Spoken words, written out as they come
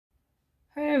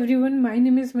Hi everyone, my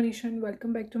name is Manisha and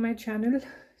welcome back to my channel.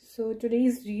 So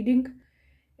today's reading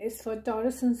is for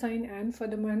Taurus sun sign and for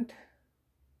the month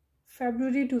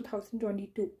February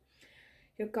 2022.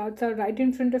 Your cards are right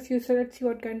in front of you, so let's see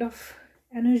what kind of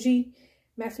energy,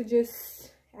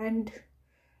 messages and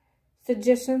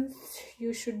suggestions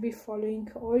you should be following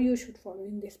or you should follow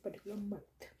in this particular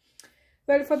month.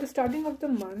 Well, for the starting of the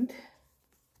month,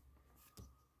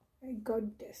 I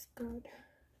got this card.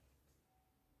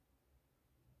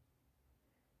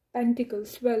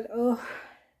 Pentacles. Well,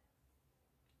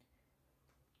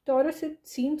 Taurus, it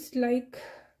seems like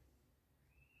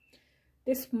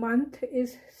this month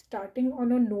is starting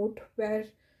on a note where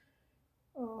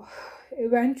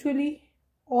eventually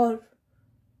or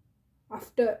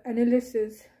after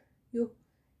analysis you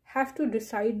have to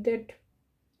decide that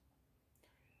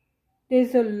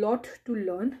there's a lot to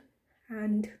learn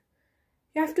and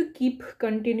you have to keep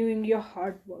continuing your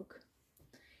hard work.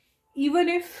 Even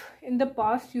if in the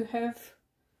past you have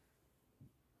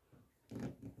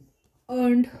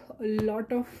earned a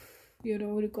lot of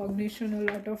recognition,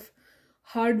 a lot of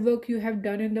hard work you have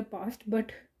done in the past,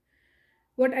 but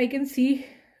what I can see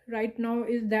right now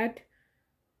is that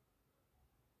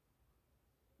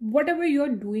whatever you are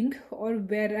doing or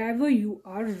wherever you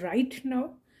are right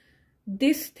now,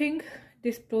 this thing,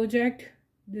 this project,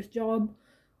 this job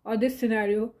or this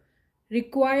scenario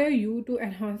require you to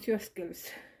enhance your skills,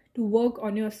 to work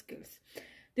on your skills.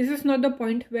 This is not the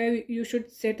point where you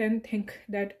should sit and think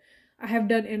that I have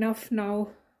done enough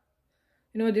now,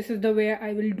 this is the way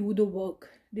I will do the work.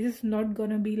 This is not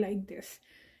gonna be like this.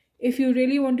 If you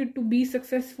really wanted to be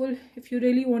successful, if you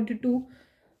really wanted to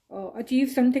achieve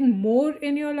something more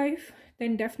in your life,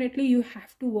 then definitely you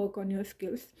have to work on your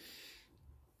skills.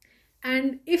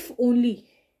 And if only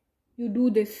you do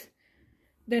this,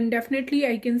 then definitely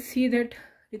I can see that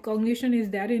recognition is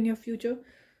there in your future.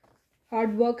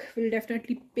 Hard work will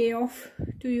definitely pay off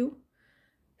to you.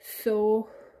 So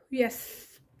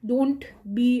yes, don't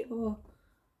be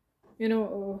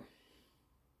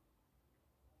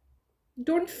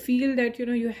don't feel that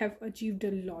you have achieved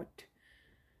a lot.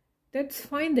 That's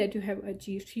fine that you have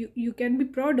achieved, you can be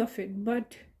proud of it,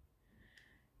 but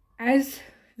as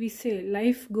we say,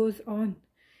 life goes on.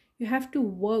 You have to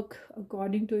work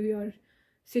according to your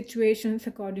situations,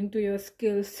 according to your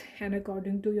skills and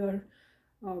according to your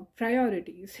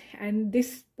priorities. And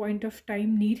this point of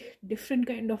time need different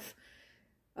kind of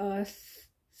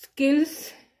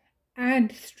skills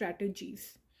and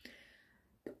strategies.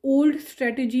 The old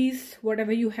strategies,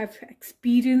 whatever you have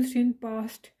experienced in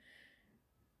past,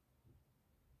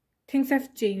 things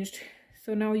have changed,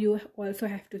 so now you also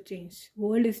have to change.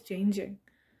 World is changing,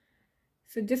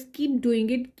 so just keep doing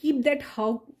it. Keep that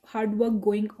hard work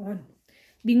going on.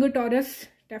 Being a Taurus,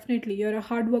 definitely you're a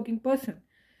hardworking person,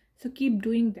 so keep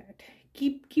doing that.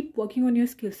 Keep working on your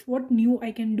skills. What new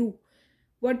I can do,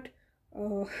 what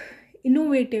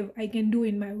innovative I can do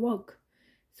in my work.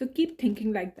 So keep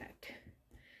thinking like that.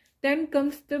 Then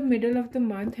comes the middle of the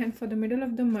month, and for the middle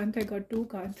of the month I got two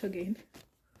cards again.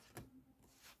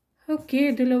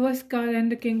 Okay, the Lover's card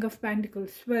and the King of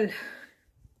Pentacles. Well,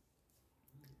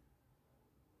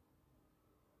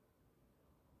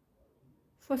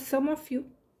 for some of you,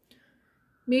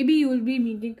 maybe you will be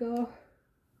meeting a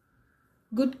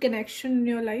good connection in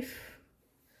your life.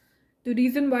 The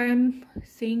reason why I'm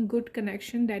saying good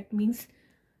connection, that means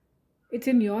it's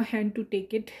in your hand to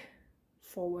take it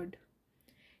forward.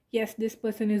 Yes, this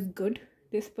person is good.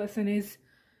 This person is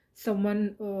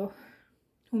someone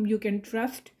whom you can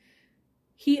trust.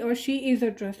 He or she is a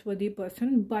trustworthy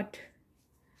person, but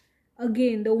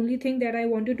again, the only thing that I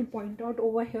wanted to point out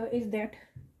over here is that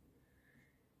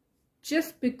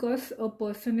just because a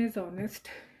person is honest,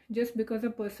 just because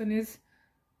a person is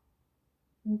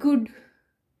good,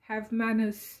 have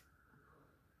manners,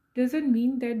 doesn't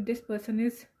mean that this person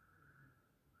is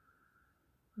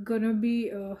gonna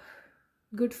be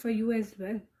good for you as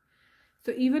well.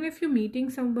 So even if you're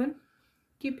meeting someone,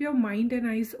 keep your mind and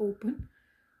eyes open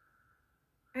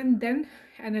and then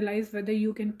analyze whether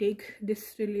you can take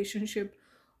this relationship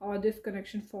or this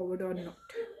connection forward or not.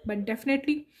 But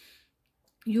definitely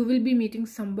you will be meeting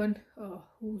someone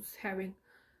who's having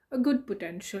a good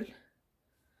potential.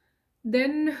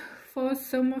 Then for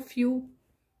some of you,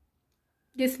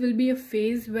 this will be a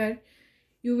phase where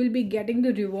you will be getting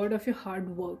the reward of your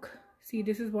hard work. See,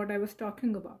 this is what I was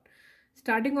talking about.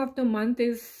 Starting of the month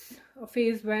is a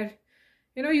phase where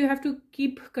you have to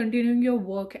keep continuing your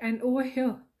work. And over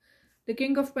here, the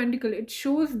King of Pentacles, it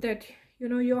shows that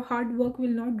your hard work will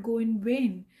not go in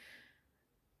vain.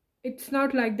 It's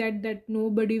not like that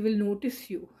nobody will notice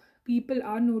you. People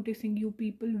are noticing you.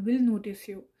 People will notice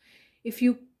you. If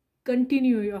you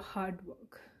continue your hard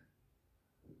work.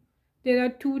 There are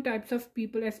two types of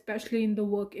people, especially in the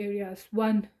work areas.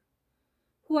 One,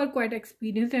 who are quite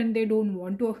experienced and they don't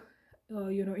want to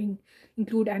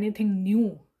include anything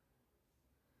new.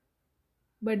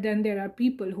 But then there are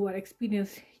people who are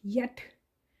experienced, yet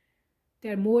they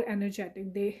are more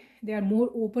energetic, they are more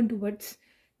open towards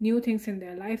new things in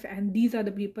their life, and these are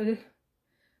the people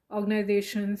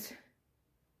organizations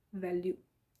value.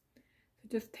 So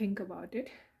just think about it.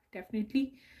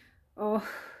 Definitely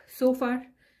so far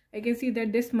I can see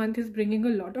that this month is bringing a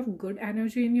lot of good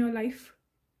energy in your life.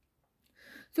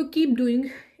 So keep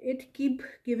doing it, keep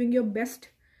giving your best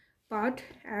part,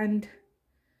 and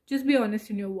just be honest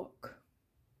in your work.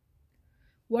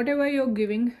 Whatever you're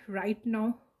giving right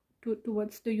now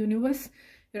towards the universe,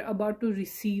 you're about to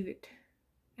receive it,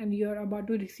 and you're about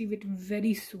to receive it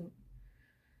very soon.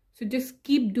 So just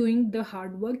keep doing the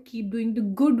hard work, keep doing the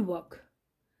good work,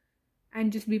 and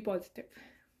just be positive.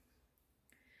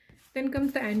 Then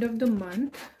comes the end of the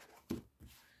month,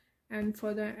 and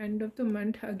for the end of the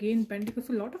month, again pentacles,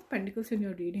 a lot of pentacles in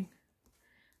your reading,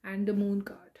 and the moon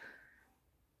card.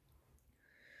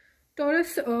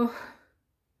 Taurus,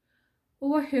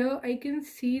 over here I can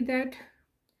see that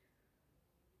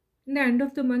in the end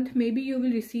of the month, maybe you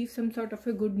will receive some sort of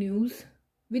a good news,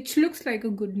 which looks like a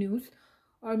good news,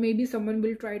 or maybe someone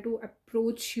will try to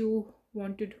approach you,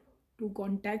 wanted to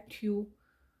contact you.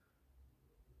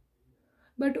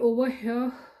 But over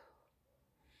here,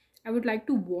 I would like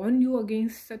to warn you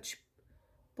against such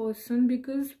person,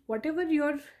 because whatever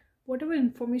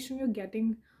information you're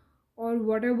getting, or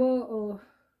whatever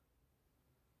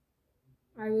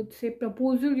I would say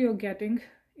proposal you're getting,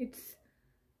 it's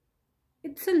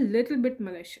a little bit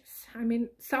malicious. I mean,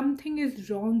 something is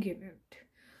wrong in it.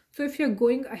 So if you're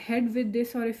going ahead with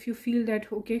this, or if you feel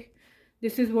that, okay,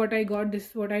 this is what I got, this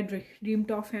is what I dreamed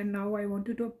of, and now I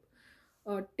wanted to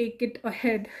take it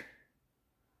ahead,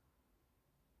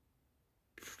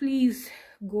 please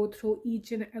go through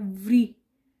each and every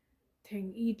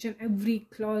thing, each and every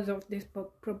clause of this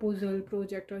proposal,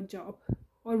 project, or job,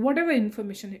 or whatever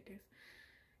information it is.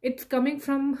 It's coming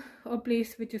from a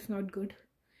place which is not good,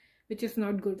 which is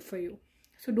not good for you.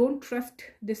 So don't trust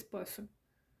this person.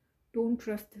 Don't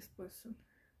trust this person.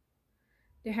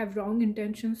 They have wrong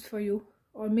intentions for you,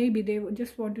 or maybe they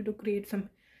just wanted to create some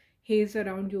haze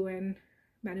around you and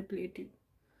manipulate you.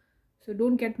 So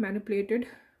don't get manipulated.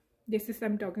 This is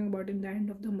I'm talking about in the end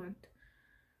of the month.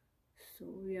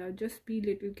 So yeah, just be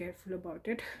little careful about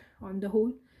it. On the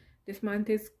whole, this month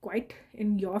is quite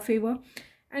in your favor,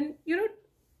 and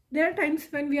there are times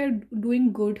when we are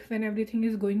doing good, when everything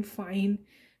is going fine,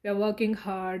 we are working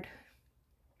hard,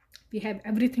 we have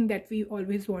everything that we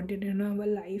always wanted in our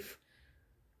life.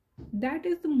 That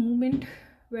is the moment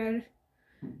when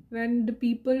the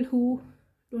people who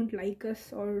don't like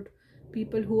us, or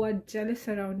people who are jealous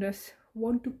around us,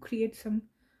 want to create some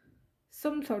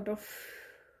sort of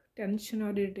tension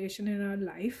or irritation in our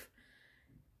life.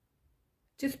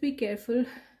 Just be careful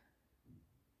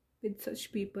with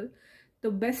such people.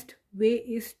 The best way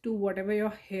is to, whatever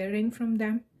you're hearing from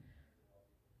them,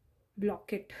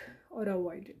 block it or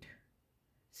avoid it.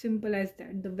 Simple as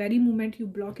that. The very moment you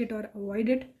block it or avoid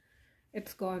it,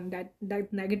 it's gone. That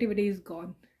negativity is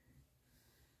gone.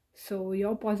 So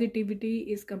your positivity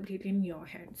is completely in your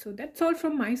hands. So that's all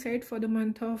from my side for the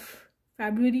month of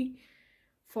February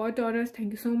for Taurus.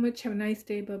 Thank you so much. Have a nice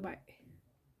day. Bye bye.